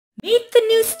Meet the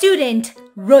new student,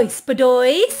 Royce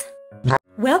Bedoys.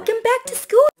 Welcome back to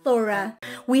school, Flora.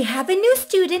 We have a new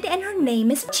student and her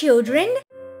name is Children.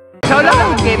 Please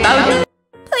don't leave,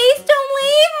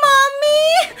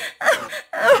 Mommy!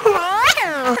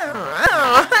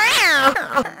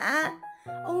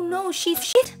 Oh no, she's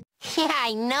shit. Yeah,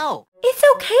 I know. It's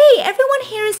okay, everyone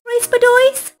here is Royce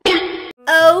Bedoys.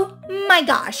 Oh my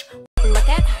gosh. Look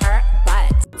at her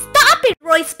butt. Stop it,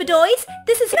 Royce Bedoys!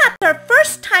 This is not her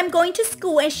first time going to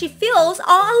school and she feels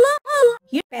all alone.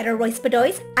 You're better, Royce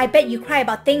Bedoys. I bet you cry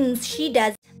about things she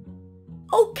does.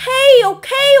 Okay.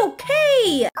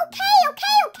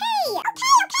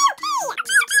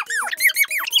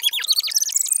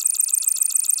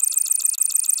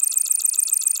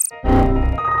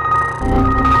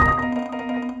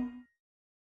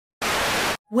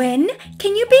 When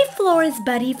can you be Flora's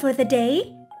buddy for the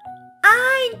day?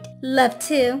 I'd love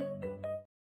to.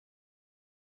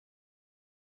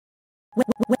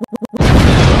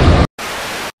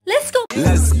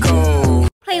 Let's go.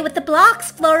 Play with the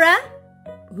blocks, Flora.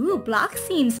 Ooh, block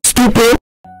seems stupid.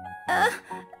 I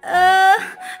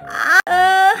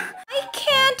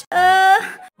can't,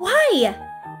 why?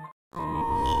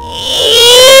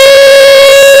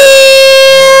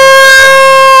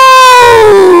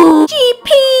 She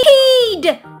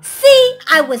peed! See,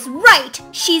 I was right.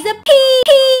 She's a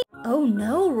pee. Oh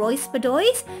no, Royce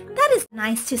Bedoys. That is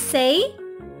nice to say.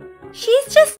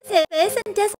 She's just this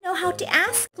and doesn't know how to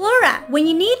ask. Flora, when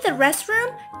you need the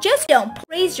restroom, just don't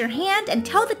raise your hand and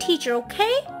tell the teacher,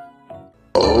 okay?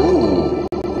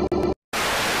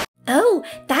 Oh,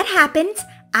 that happens.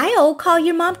 I'll call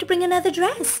your mom to bring another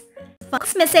dress.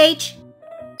 Thanks, Miss H.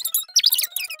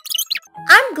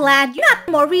 I'm glad you're not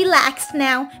more relaxed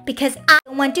now because I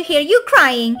don't want to hear you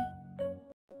crying.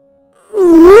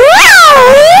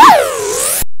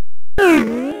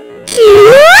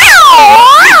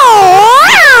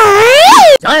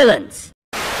 Silence!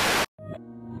 Meow,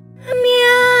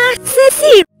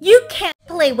 Sissy, you can't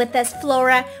play with us,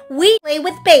 Flora. We play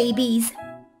with babies.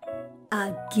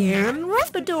 Again,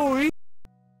 Bedoys?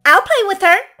 I'll play with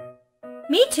her.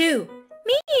 Me too.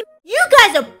 Me? You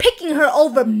guys are picking her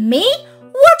over me?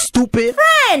 We're stupid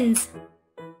friends.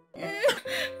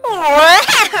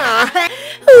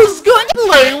 Who's going to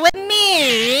play with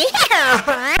me?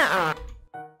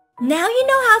 Now you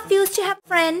know how it feels to have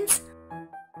friends.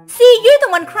 See, you're the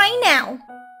one crying now.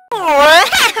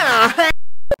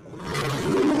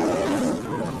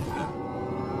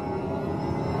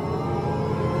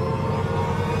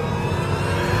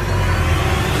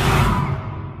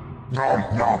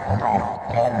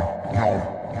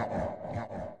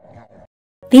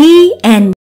 The end.